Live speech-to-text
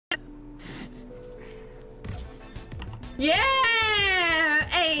Yeah!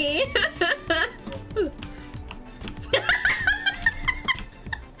 Hey! You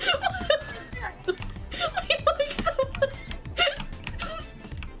look so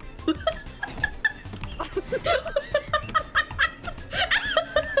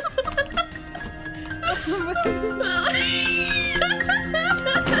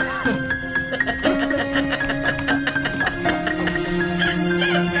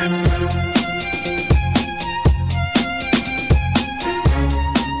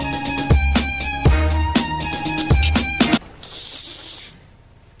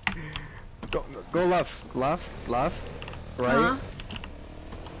Go left, right.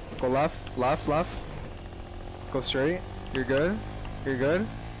 Go left. Go straight. You're good.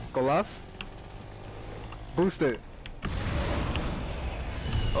 Go left. Boost it.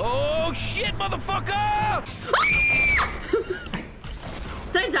 Oh shit, motherfucker!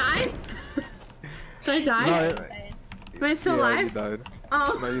 Did I die? Did I die? No, Am I still yeah, alive? you died.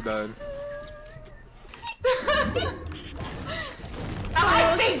 Oh. No, you died.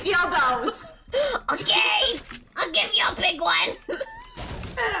 I think dildos! Okay, I'll give you a big one.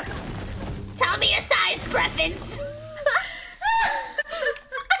 Tell me your size preference.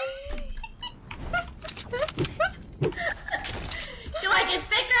 You like it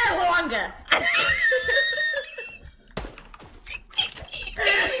thicker or longer?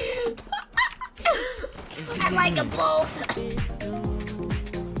 I like them both.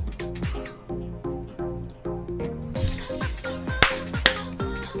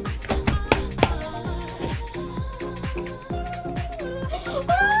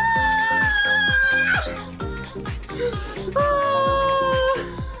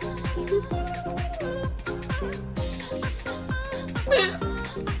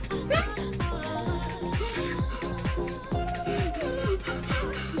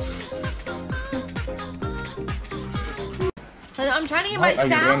 I'm trying to get my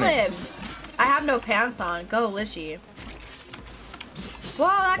salad. I have no pants on. Go, Lishy. Whoa,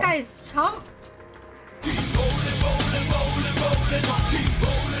 that guy's hump.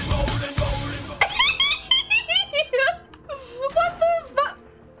 What the fuck?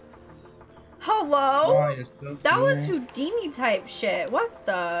 Hello? Oh, that was Houdini type shit. What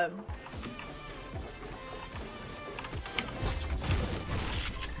the?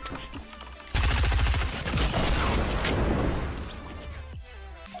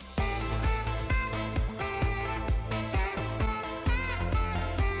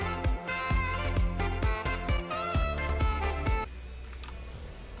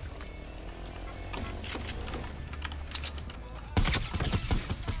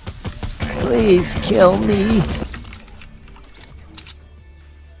 Please kill me.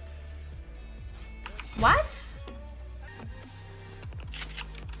 What?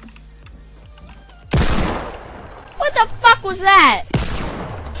 What the fuck was that?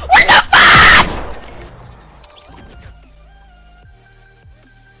 What the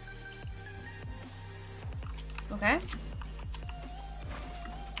fuck? Okay.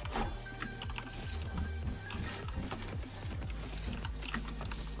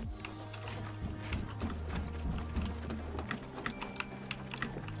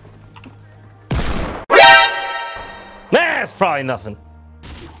 That's probably nothing.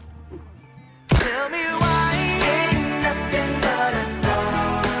 Tell me why ain't nothing but a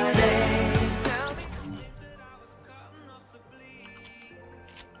heartache. Tell me that I was caught enough to bleed.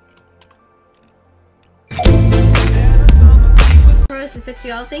 Rose, it fits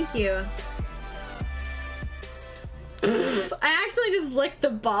you all. Thank you. I actually just licked the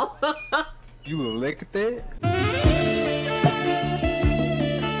ball. You licked it?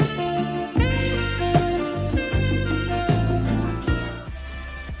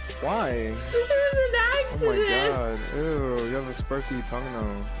 Why? It was an Oh my accident. god. Ew, you have a sparkly tongue now.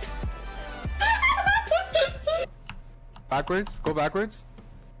 Backwards? Go backwards.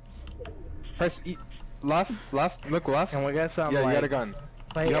 Press E. Left. Look left. And we got some. Yeah, like, you got a gun.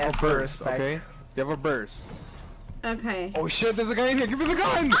 You have a burst, okay? You have a burst. Okay. Oh shit, there's a guy in here. Give me the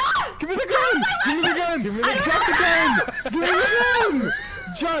gun! Give me the gun! Give me the gun! Give me the Drop the gun! Give me the gun!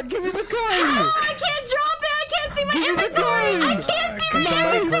 Give me the gun! I can't drop it. I can't see my Give me the inventory. gun! I can't see my No,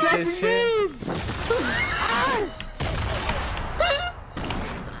 he's inventory. dropping nades!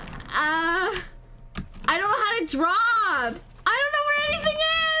 I don't know how to drop. I don't know where anything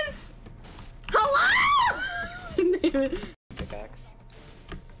is. Hello? Pickaxe.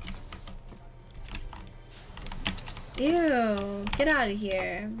 Ew. Get out of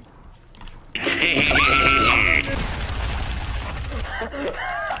here.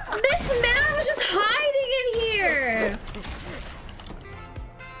 This man was just hiding in here.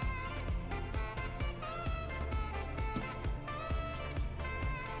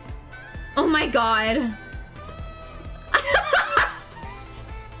 Oh my god.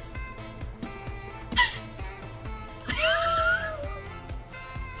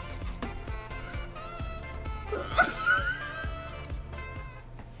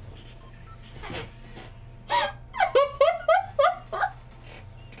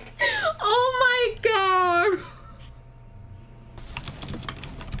 Oh my god.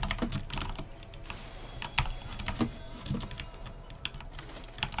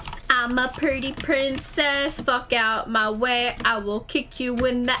 I'm a pretty princess, fuck out my way. I will kick you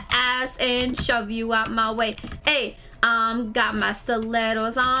in the ass and shove you out my way. Hey, got my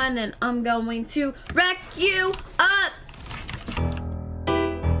stilettos on and I'm going to wreck you up.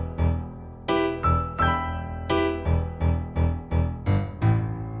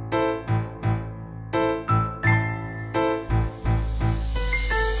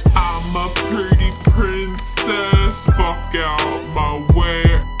 I'm a pretty princess, fuck out my way.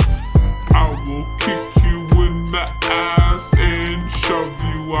 I will kick you in the ass and shove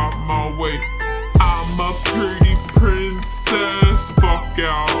you out my way. I'm a pretty princess, fuck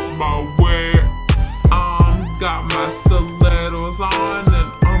out my way. Got my stilettos on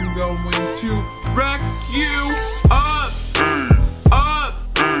and I'm going to wreck you up, up,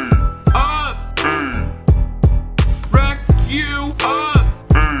 up, wreck you up,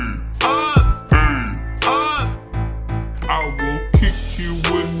 up, up. I will kick you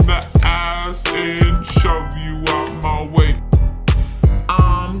in the ass and shove you out my way.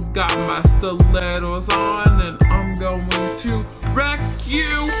 Got my stilettos on and I'm going to wreck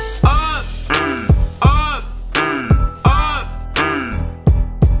you up, up, up,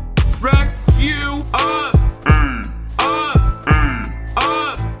 wreck you up, up,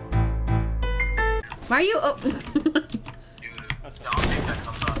 up. Why are you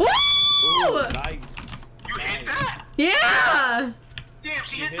Woo! Nice. You hit that? Yeah! Damn,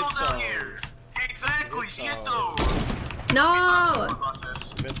 she hit those out here. Exactly, she hit those. No!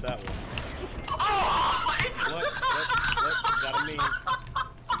 Missed that one. Oh! What? You gotta mean.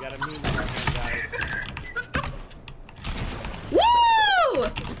 You gotta mean that, guys. Woo!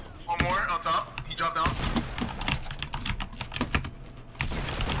 One more on top. He dropped down.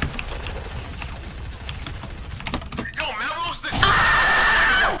 Yo, Melrose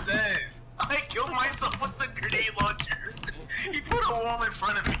says I killed myself with the grenade launcher. He put a wall in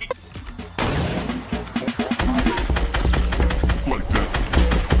front of me. Like that.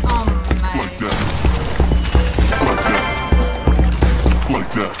 Oh my. Like that. Like that.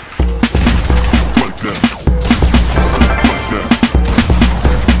 Like that. Like that. Like that.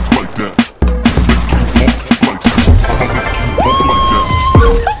 Like that. Make you walk like that.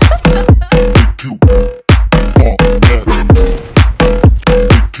 Make you walk like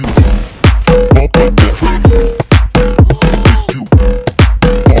that. Make you walk like that.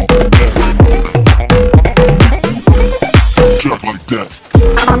 Jack like that.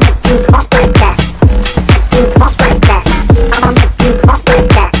 I'ma make you walk like that. Make you walk like that. I'ma make you walk like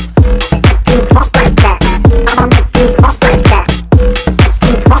that. Make you walk like that. I'ma make you walk like that. Make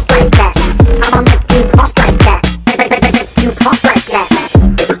you walk like that. I'ma make you walk like that. Make you walk like that.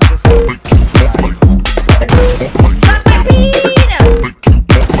 Make you walk like. Walk like that.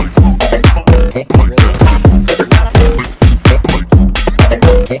 Make you walk like. Walk like that. Make you walk like.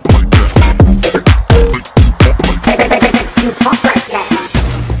 Walk like that. You walk like that.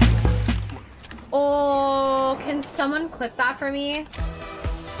 Oh, can someone clip that for me?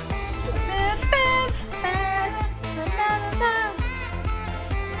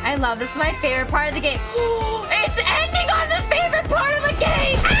 I love this. Is my favorite part of the game. It's ending on the favorite part of the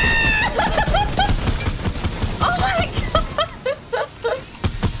game. Oh my god.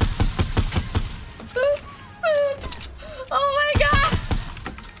 Oh my god.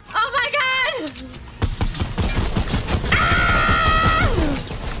 Oh my god.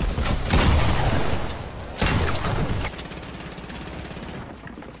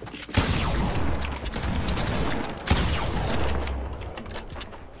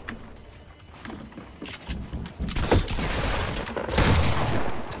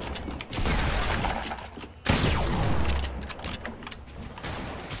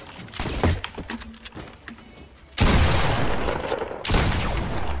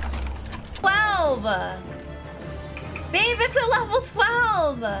 Babe, it's a level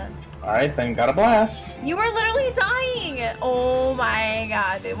 12! Alright, then got a blast. You were literally dying! Oh my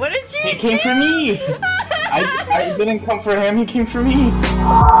god, dude. What did you do? He came for me! I didn't come for him, he came for me.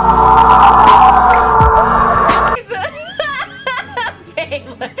 Babe.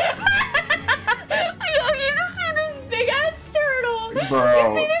 Yo, you just see this big ass turtle. Bro. You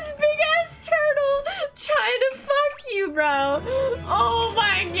see this big ass turtle trying to fuck you, bro. Oh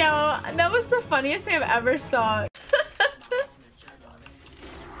my god. That was was the funniest thing I've ever saw.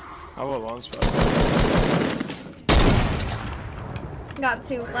 I will launch pad. Got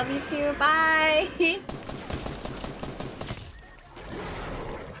to. Love you too. Bye.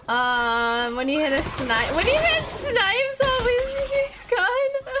 When you hit snipes